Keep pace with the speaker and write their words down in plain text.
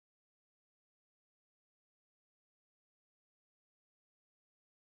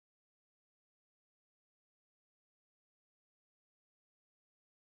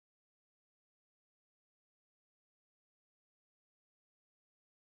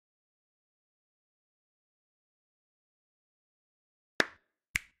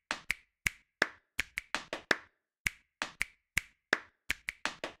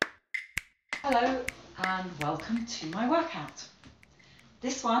Hello and welcome to my workout.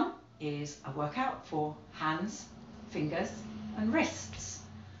 This one is a workout for hands, fingers and wrists.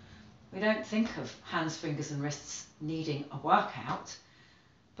 We don't think of hands, fingers and wrists needing a workout,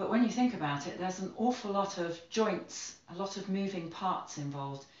 but when you think about it, there's an awful lot of joints, a lot of moving parts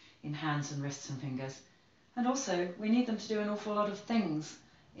involved in hands and wrists and fingers. And also we need them to do an awful lot of things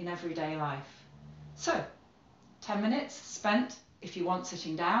in everyday life. So 10 minutes spent, if you want,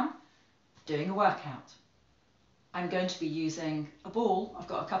 sitting down, doing a workout. I'm going to be using a ball. I've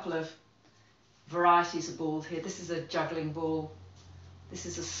got a couple of varieties of balls here. This is a juggling ball. This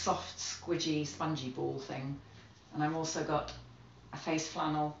is a soft, squidgy, spongy ball thing. And I've also got a face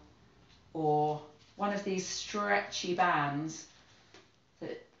flannel or one of these stretchy bands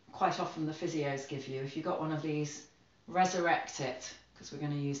that quite often the physios give you. If you've got one of these, resurrect it, because we're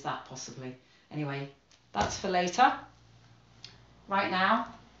going to use that possibly. Anyway, that's for later. Right now,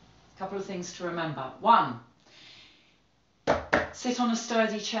 a couple of things to remember. One, sit on a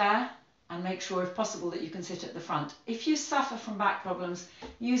sturdy chair and make sure if possible that you can sit at the front. If you suffer from back problems,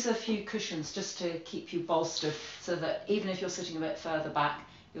 use a few cushions just to keep you bolstered so that even if you're sitting a bit further back,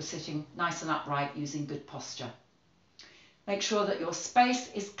 you're sitting nice and upright using good posture. Make sure that your space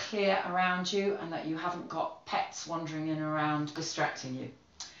is clear around you and that you haven't got pets wandering in and around distracting you.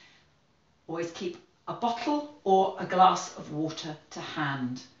 Always keep a bottle or a glass of water to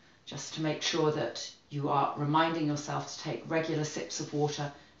hand, just to make sure that you are reminding yourself to take regular sips of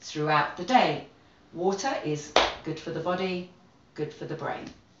water throughout the day. Water is good for the body, good for the brain.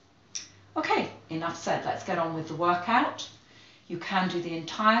 Okay, enough said. Let's get on with the workout. You can do the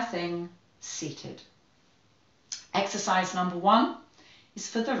entire thing seated. Exercise number 1 is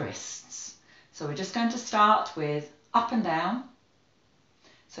for the wrists. So we're just going to start with up and down.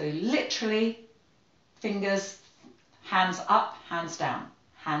 So literally fingers, hands up, hands down,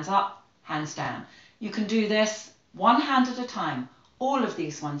 hands up, hands down. You can do this one hand at a time. All of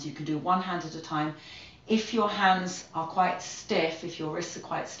these ones you can do one hand at a time. If your hands are quite stiff, if your wrists are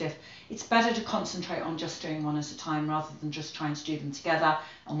quite stiff, it's better to concentrate on just doing one at a time rather than just trying to do them together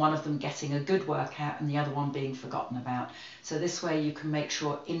and one of them getting a good workout and the other one being forgotten about. So this way you can make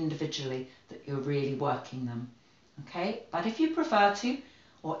sure individually that you're really working them. Okay, but if you prefer to,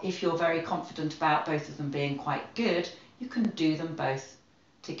 or if you're very confident about both of them being quite good, you can do them both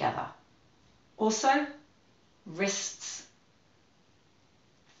together. Also, wrists,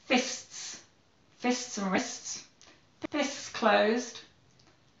 fists and wrists, fists closed,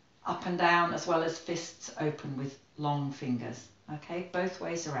 up and down, as well as fists open with long fingers. Okay, both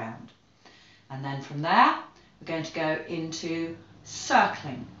ways around. And then from there, we're going to go into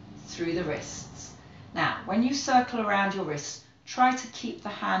circling through the wrists. Now, when you circle around your wrists, try to keep the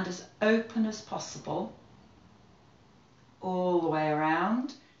hand as open as possible all the way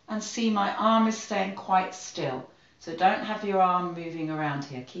around, and see my arm is staying quite still. So don't have your arm moving around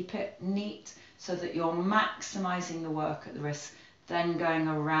here. Keep it neat so that you're maximizing the work at the wrist, then going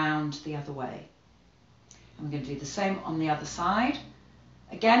around the other way. And we're going to do the same on the other side.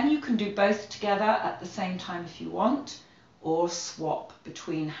 Again, you can do both together at the same time if you want, or swap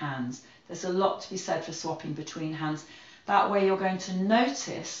between hands. There's a lot to be said for swapping between hands. That way you're going to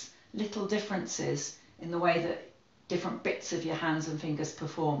notice little differences in the way that different bits of your hands and fingers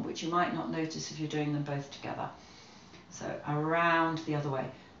perform, which you might not notice if you're doing them both together. So around the other way.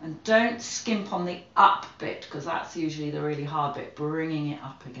 And don't skimp on the up bit, because that's usually the really hard bit, bringing it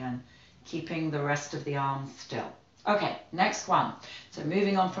up again, keeping the rest of the arm still. Okay, next one. So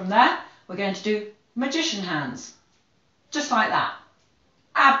moving on from there, we're going to do magician hands. Just like that.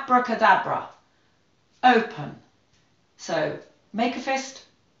 Abracadabra. Open. So make a fist,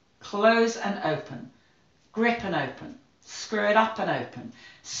 close and open. Grip and open. Screw it up and open.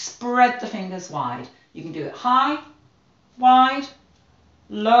 Spread the fingers wide. You can do it high, wide,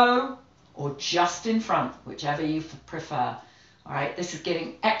 low, or just in front, whichever you prefer. All right, this is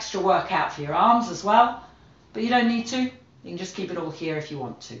getting extra work out for your arms as well, but you don't need to. You can just keep it all here if you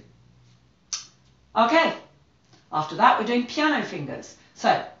want to. Okay, after that we're doing piano fingers.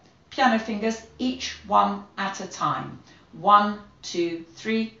 So piano fingers, each one at a time. 1, 2,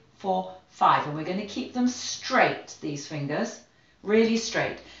 3, 4, 5, and we're going to keep them straight, these fingers, really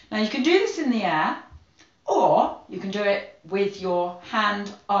straight. Now you can do this in the air, or you can do it with your hand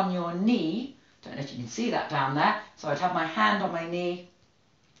on your knee. Don't know if you can see that down there. So I'd have my hand on my knee,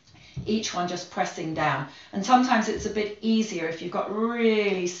 each one just pressing down. And sometimes it's a bit easier if you've got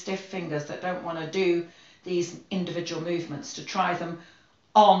really stiff fingers that don't want to do these individual movements, to try them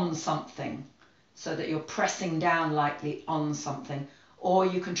on something so that you're pressing down lightly on something. Or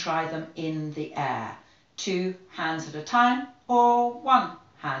you can try them in the air, 2 hands at a time or 1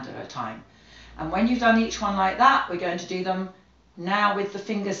 hand at a time. And when you've done each one like that, we're going to do them now with the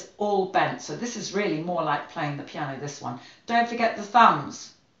fingers all bent. So this is really more like playing the piano, this one. Don't forget the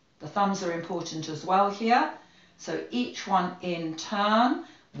thumbs. The thumbs are important as well here. So each one in turn,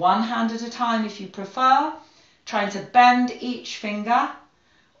 one hand at a time if you prefer, trying to bend each finger,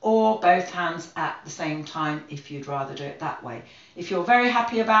 or both hands at the same time if you'd rather do it that way. If you're very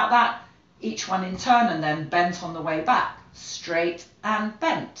happy about that, each one in turn and then bent on the way back. Straight and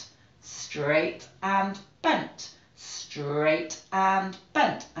bent, straight and bent, straight and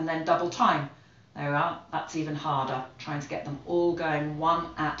bent, and then double time. There we are. That's even harder, trying to get them all going one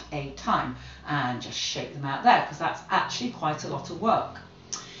at a time, and just shake them out there because that's actually quite a lot of work.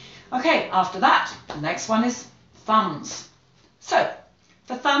 Okay, after that, the next one is thumbs. So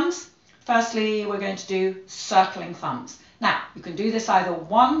for thumbs, firstly we're going to do circling thumbs. Now you can do this either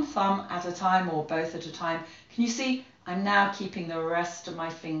one thumb at a time or both at a time. Can you see I'm now keeping the rest of my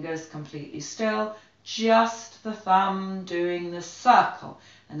fingers completely still, just the thumb doing the circle,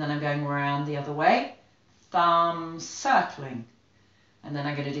 and then I'm going around the other way, thumb circling, and then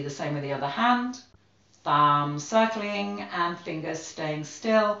I'm going to do the same with the other hand, thumb circling and fingers staying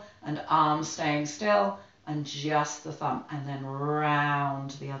still and arms staying still and just the thumb, and then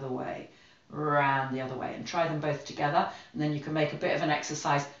round the other way, round the other way, and try them both together, and then you can make a bit of an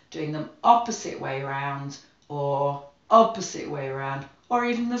exercise doing them opposite way round or opposite way around, or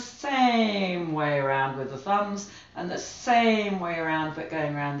even the same way around with the thumbs and the same way around but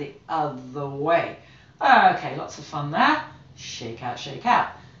going around the other way. Okay, lots of fun there. Shake out, shake out.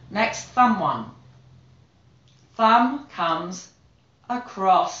 Next, thumb one. Thumb comes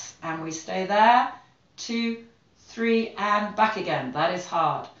across and we stay there, 2, 3 and back again. That is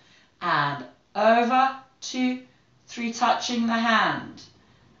hard. And over, 2, 3 touching the hand,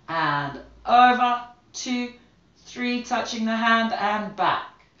 and over, 2, 3 touching the hand and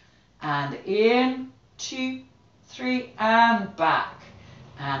back, and in, 2, 3 and back,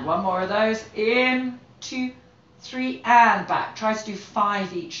 and one more of those, in, 2, 3 and back. Try to do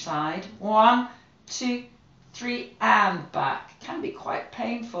 5 each side. 1, 2, 3 and back. Can be quite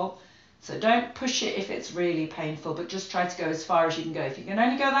painful, so don't push it if it's really painful, but just try to go as far as you can go. If you can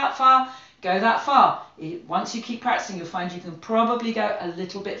only go that far, go that far. Once you keep practicing, you'll find you can probably go a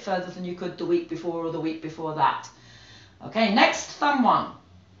little bit further than you could the week before or the week before that. Okay, next, thumb one.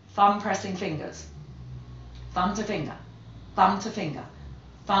 Thumb pressing fingers. Thumb to finger, thumb to finger,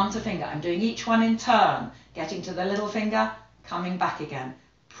 thumb to finger. I'm doing each one in turn, getting to the little finger, coming back again.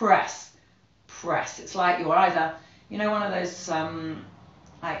 Press, press. It's like you're either, you know, one of those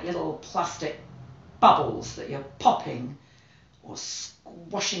like little plastic bubbles that you're popping or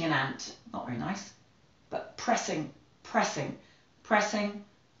squashing an ant. Not very nice. But pressing, pressing, pressing,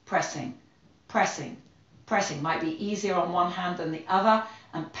 pressing, pressing, pressing. Might be easier on one hand than the other,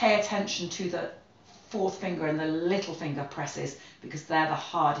 and pay attention to the fourth finger and the little finger presses because they're the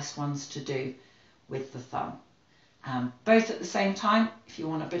hardest ones to do with the thumb. Both at the same time, if you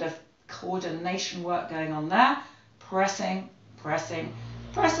want a bit of coordination work going on there. Pressing, pressing,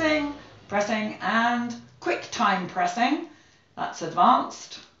 pressing, pressing, and quick time pressing. That's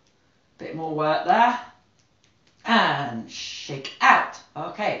advanced. Bit more work there. And shake out.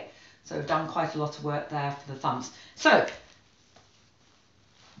 Okay, so we've done quite a lot of work there for the thumbs. So,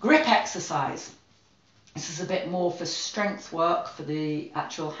 grip exercise. This is a bit more for strength work for the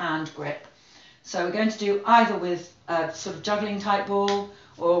actual hand grip. So we're going to do either with a sort of juggling type ball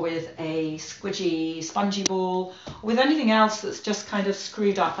or with a squidgy, spongy ball, or with anything else that's just kind of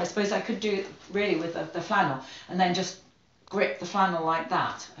screwed up. I suppose I could do it really with the flannel and then just grip the flannel like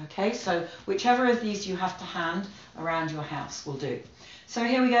that. Okay, so whichever of these you have to hand around your house will do. So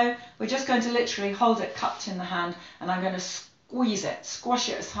here we go. We're just going to literally hold it cupped in the hand and I'm going to squeeze it, squash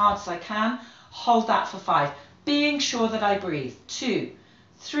it as hard as I can. Hold that for 5, being sure that I breathe. 2,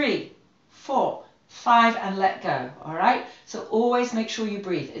 3, 4, 5 and let go. All right, so always make sure you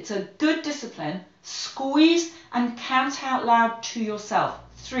breathe. It's a good discipline. Squeeze and count out loud to yourself.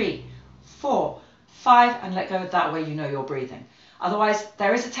 3, 4, 5 and let go. That way you know you're breathing. Otherwise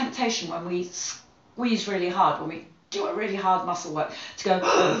there is a temptation when we squeeze really hard, when we do a really hard muscle work, to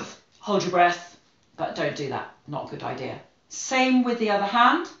go hold your breath, but don't do that. Not a good idea. Same with the other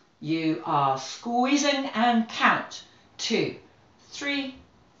hand. You are squeezing and count. 2, 3,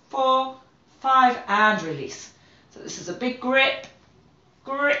 4, 5 and release. So this is a big grip,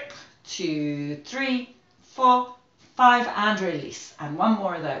 grip, 2, 3, 4, 5 and release. And one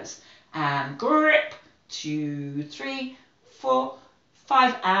more of those. And grip, 2, 3, 4,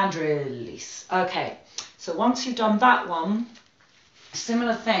 5 and release. Okay, so once you've done that one,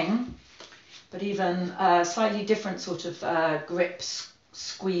 similar thing, but even slightly different sort of grip,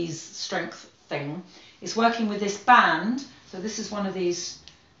 squeeze, strength thing is working with this band. So this is one of these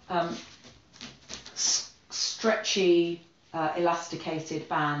stretchy, elasticated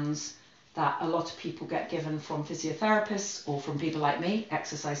bands that a lot of people get given from physiotherapists or from people like me,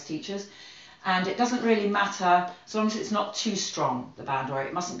 exercise teachers. And it doesn't really matter as long as it's not too strong, the band, or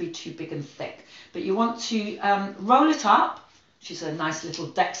it mustn't be too big and thick. But you want to roll it up, which is a nice little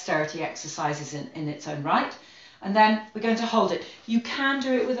dexterity exercise in its own right. And then we're going to hold it. You can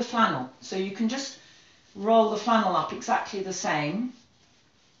do it with a flannel. So you can just roll the flannel up exactly the same.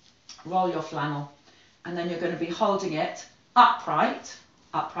 Roll your flannel. And then you're going to be holding it upright.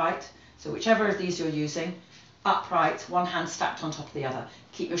 So whichever of these you're using, upright, one hand stacked on top of the other.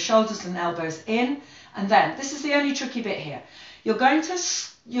 Keep your shoulders and elbows in, and then this is the only tricky bit here. You're going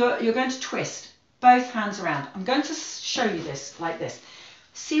to twist both hands around. I'm going to show you this like this.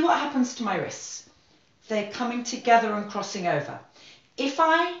 See what happens to my wrists. They're coming together and crossing over. If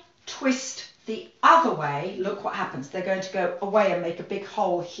I twist the other way, look what happens. They're going to go away and make a big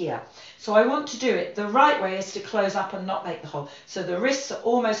hole here. So I want to do it. The right way is to close up and not make the hole. So the wrists are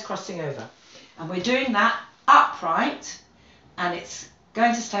almost crossing over. And we're doing that upright, and it's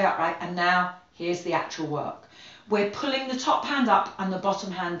going to stay upright. And now here's the actual work. We're pulling the top hand up and the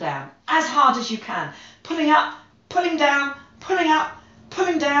bottom hand down as hard as you can. Pulling up, pulling down, pulling up,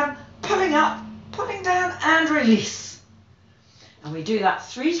 pulling down, pulling up, pulling down, and release. And we do that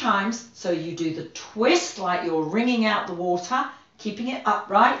 3 times. So you do the twist like you're wringing out the water, keeping it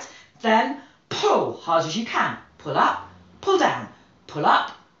upright. Then pull hard as you can. Pull up, pull down, pull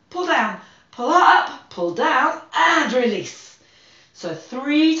up, pull down, pull up, pull down, and release. So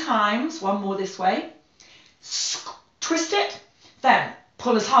 3 times, one more this way. Twist it, then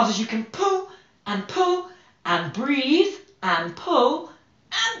pull as hard as you can, pull, and breathe, and pull,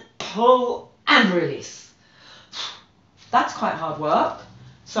 and release. That's quite hard work.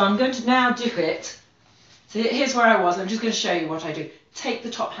 So I'm going to now do it. So here's where I was. I'm just going to show you what I do. Take the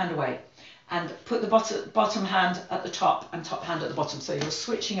top hand away and put the bottom hand at the top and top hand at the bottom. So you're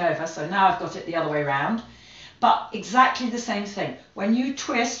switching over. So now I've got it the other way around. But exactly the same thing. When you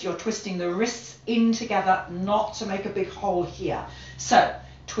twist, you're twisting the wrists in together, not to make a big hole here. So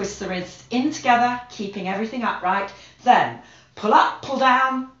twist the wrists in together, keeping everything upright. Then pull up, pull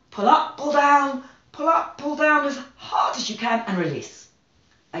down, pull up, pull down, pull up, pull down as hard as you can, and release.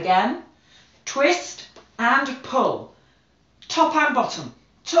 Again, twist and pull. Top and bottom,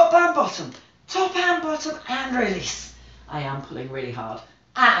 top and bottom, top and bottom, and release. I am pulling really hard.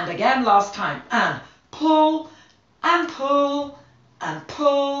 And again, last time, and pull, and pull, and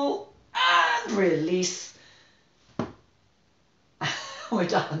pull, and release. We're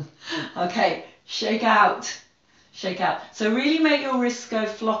done. Okay, shake out. Shake out. So really make your wrists go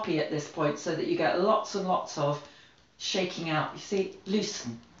floppy at this point so that you get lots and lots of shaking out. You see,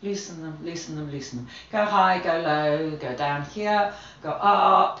 loosen them, loosen them, loosen them. Go high, go low, go down here, go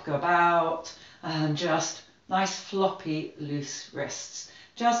up, go about, and just nice floppy loose wrists,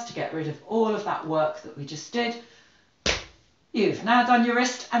 just to get rid of all of that work that we just did. You've now done your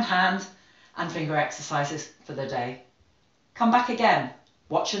wrist and hand and finger exercises for the day. Come back again,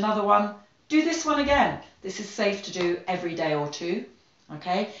 watch another one, do this one again. This is safe to do every day or 2.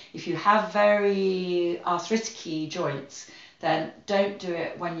 Okay, if you have very arthritic joints, then don't do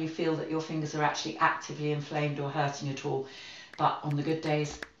it when you feel that your fingers are actually actively inflamed or hurting at all. But on the good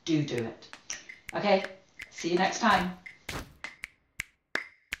days, do it. Okay, see you next time.